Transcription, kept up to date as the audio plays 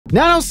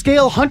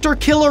Nanoscale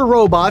hunter-killer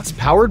robots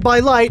powered by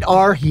light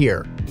are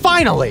here.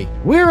 Finally,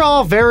 we're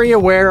all very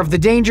aware of the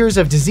dangers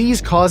of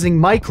disease-causing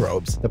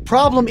microbes. The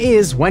problem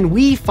is, when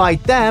we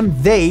fight them,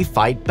 they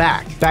fight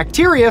back.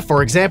 Bacteria,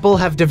 for example,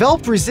 have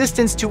developed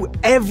resistance to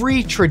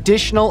every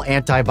traditional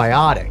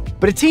antibiotic.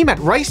 But a team at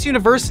Rice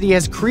University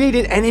has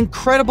created an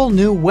incredible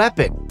new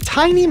weapon.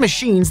 Tiny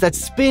machines that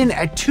spin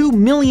at 2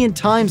 million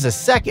times a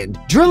second,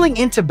 drilling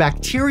into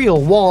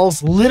bacterial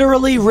walls,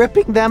 literally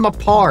ripping them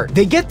apart.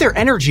 They get their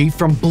energy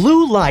from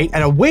blue light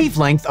at a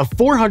wavelength of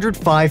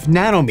 405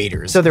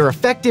 nanometers, so they're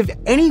effective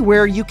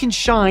anywhere you can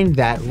shine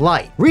that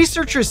light.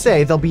 Researchers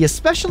say they'll be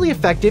especially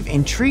effective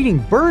in treating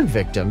burn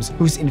victims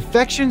whose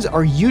infections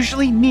are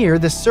usually near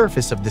the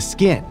surface of the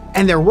skin.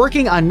 And they're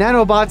working on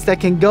nanobots that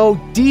can go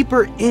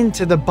deeper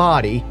into the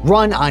body,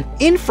 run on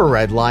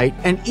infrared light,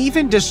 and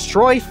even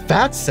destroy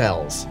fat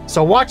cells.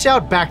 So watch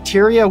out,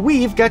 bacteria,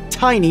 we've got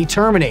tiny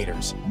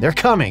Terminators. They're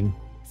coming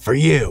for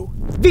you.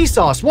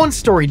 Vsauce, 1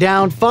 story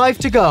down, 5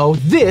 to go.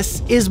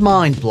 This is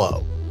Mind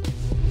Blow.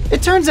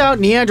 It turns out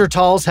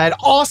Neanderthals had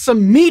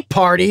awesome meat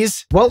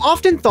parties. While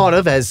often thought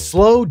of as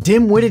slow,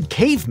 dim-witted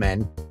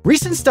cavemen,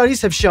 recent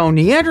studies have shown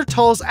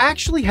Neanderthals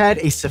actually had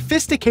a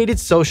sophisticated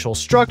social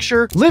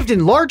structure, lived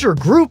in larger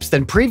groups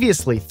than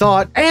previously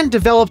thought, and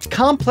developed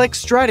complex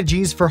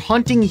strategies for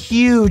hunting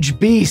huge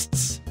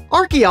beasts.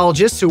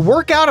 Archaeologists who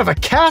work out of a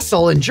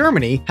castle in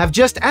Germany have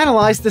just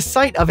analyzed the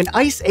site of an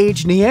Ice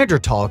Age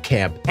Neanderthal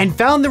camp and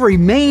found the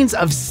remains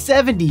of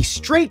 70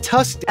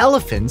 straight-tusked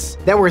elephants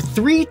that were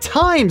 3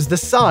 times the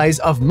size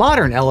of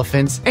modern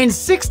elephants and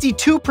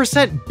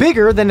 62%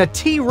 bigger than a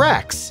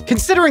T-Rex.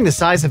 Considering the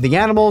size of the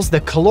animals, the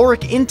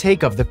caloric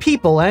intake of the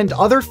people, and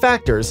other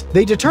factors,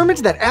 they determined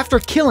that after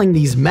killing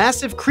these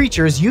massive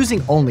creatures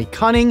using only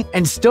cunning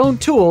and stone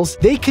tools,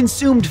 they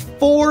consumed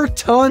 4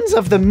 tons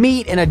of the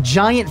meat in a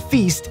giant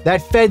feast that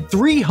fed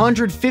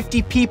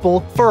 350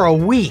 people for a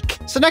week.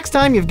 So next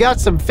time you've got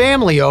some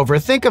family over,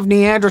 think of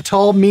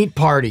Neanderthal meat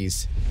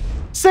parties.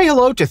 Say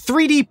hello to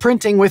 3D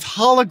printing with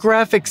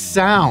holographic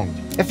sound.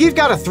 If you've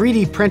got a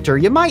 3D printer,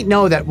 you might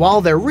know that while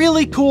they're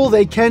really cool,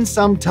 they can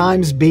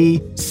sometimes be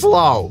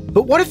slow.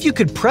 But what if you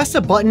could press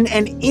a button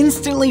and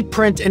instantly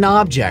print an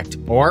object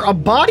or a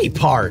body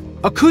part?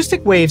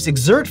 Acoustic waves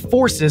exert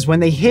forces when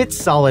they hit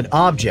solid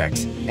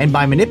objects, and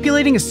by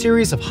manipulating a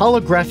series of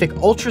holographic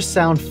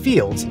ultrasound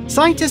fields,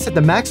 scientists at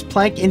the Max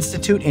Planck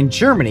Institute in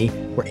Germany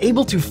were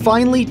able to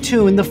finely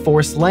tune the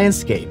force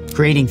landscape,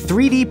 creating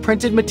 3D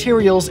printed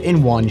materials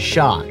in one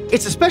shot.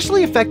 It's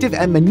especially effective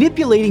at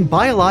manipulating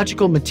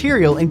biological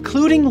material,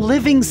 including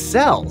living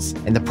cells,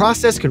 and the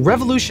process could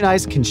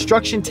revolutionize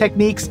construction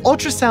techniques,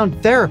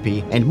 ultrasound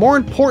therapy, and more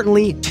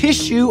importantly,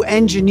 tissue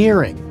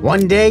engineering.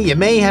 One day you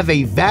may have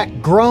a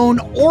vat-grown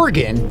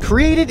organ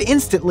created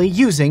instantly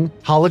using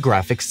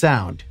holographic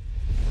sound.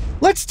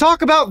 Let's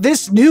talk about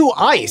this new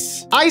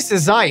ice. Ice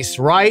is ice,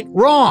 right?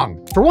 Wrong.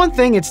 For one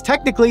thing, it's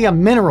technically a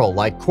mineral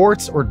like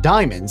quartz or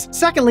diamonds.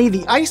 Secondly,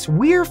 the ice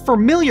we're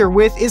familiar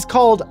with is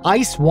called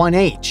Ice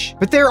 1H.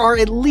 But there are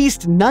at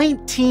least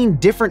 19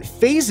 different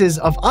phases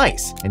of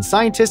ice, and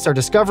scientists are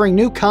discovering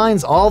new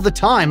kinds all the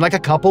time, like a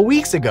couple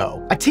weeks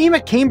ago. A team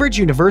at Cambridge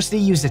University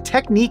used a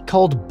technique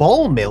called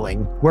ball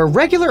milling, where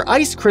regular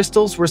ice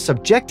crystals were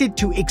subjected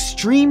to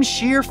extreme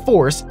shear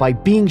force by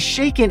being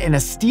shaken in a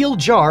steel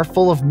jar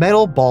full of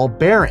metal ball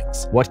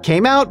bearings. What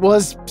came out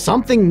was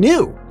something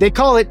new. They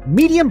call it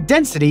medium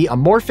density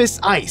amorphous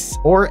ice,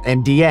 or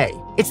MDA.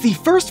 It's the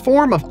first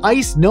form of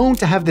ice known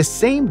to have the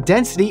same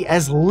density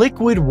as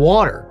liquid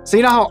water. So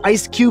you know how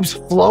ice cubes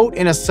float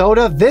in a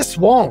soda? This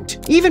won't.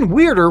 Even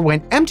weirder, when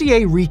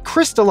MDA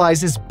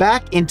recrystallizes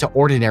back into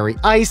ordinary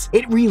ice,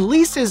 it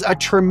releases a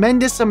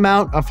tremendous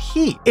amount of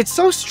heat. It's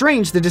so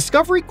strange, the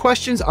discovery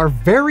questions are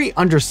very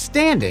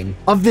understanding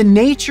of the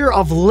nature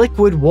of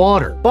liquid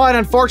water. But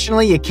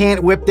unfortunately, you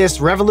can't whip this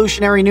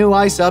revolutionary new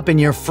ice up in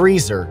your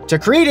freezer. To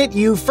create it,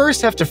 you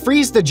first have to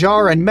freeze the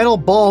jar and metal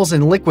balls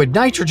in liquid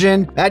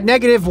nitrogen at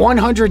negative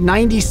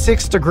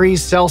 196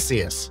 degrees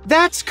Celsius.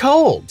 That's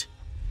cold.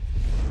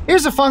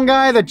 Here's a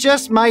fungi that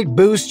just might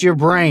boost your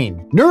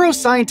brain.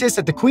 Neuroscientists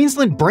at the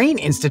Queensland Brain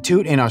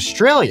Institute in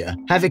Australia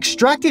have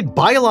extracted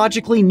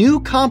biologically new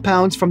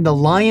compounds from the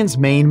lion's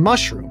mane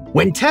mushroom.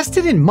 When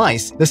tested in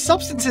mice, the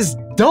substances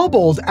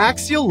doubled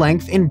axial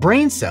length in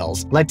brain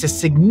cells, led to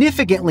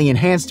significantly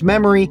enhanced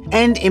memory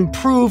and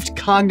improved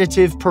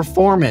cognitive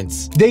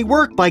performance. They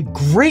work by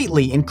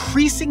greatly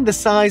increasing the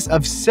size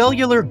of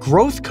cellular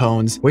growth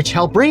cones, which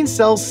help brain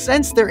cells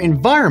sense their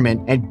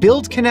environment and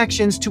build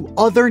connections to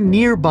other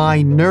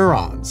nearby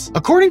neurons.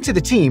 According to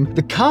the team,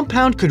 the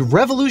compound could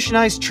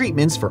revolutionize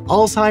treatments for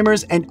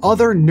Alzheimer's and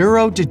other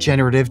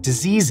neurodegenerative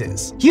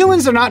diseases.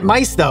 Humans are not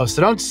mice though,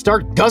 so don't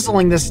start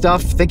guzzling this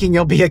stuff thinking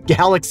you'll be a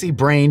galaxy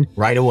brain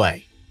right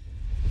away.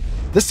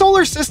 The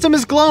solar system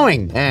is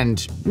glowing,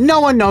 and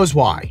no one knows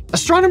why.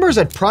 Astronomers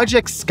at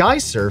Project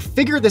SkySurf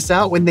figured this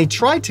out when they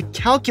tried to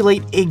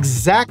calculate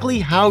exactly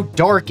how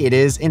dark it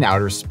is in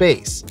outer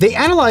space. They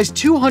analyzed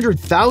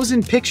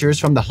 200,000 pictures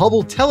from the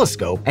Hubble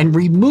telescope and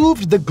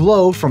removed the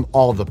glow from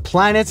all the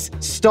planets,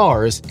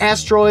 stars,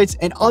 asteroids,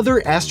 and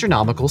other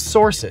astronomical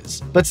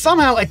sources. But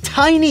somehow a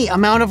tiny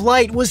amount of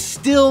light was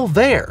still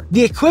there,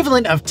 the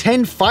equivalent of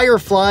 10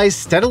 fireflies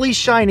steadily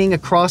shining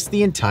across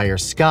the entire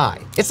sky.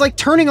 It's like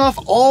turning off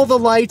all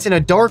the lights in a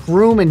dark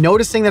room and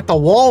noticing that the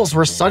walls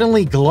were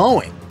suddenly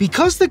glowing.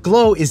 Because the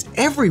glow is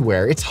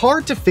everywhere, it's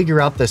hard to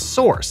figure out the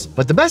source,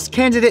 but the best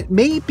candidate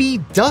may be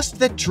dust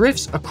that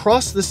drifts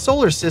across the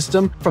solar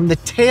system from the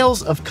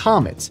tails of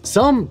comets,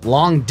 some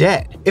long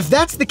dead. If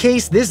that's the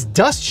case, this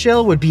dust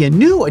shell would be a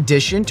new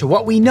addition to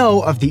what we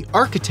know of the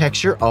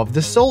architecture of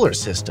the solar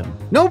system.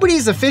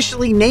 Nobody's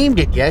officially named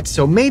it yet,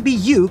 so maybe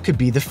you could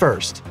be the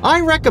first.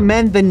 I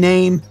recommend the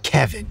name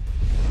Kevin.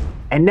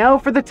 And now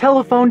for the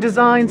telephone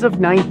designs of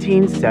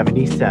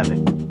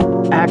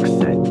 1977.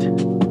 Accent.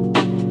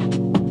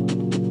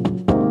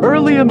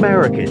 Early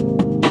American.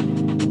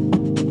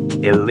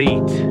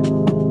 Elite.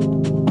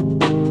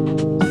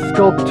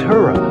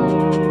 Sculptura.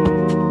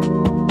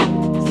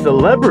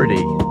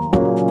 Celebrity.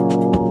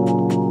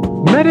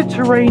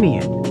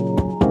 Mediterranean.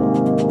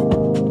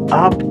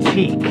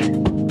 Optique.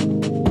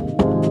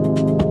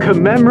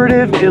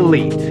 Commemorative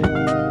elite.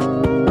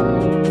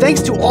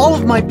 Thanks to all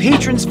of my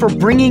patrons for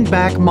bringing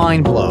back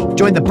Mindblow.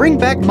 Join the Bring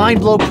Back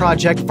Mindblow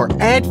project for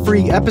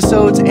ad-free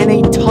episodes and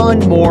a ton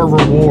more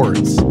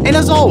rewards. And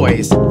as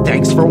always,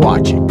 thanks for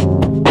watching.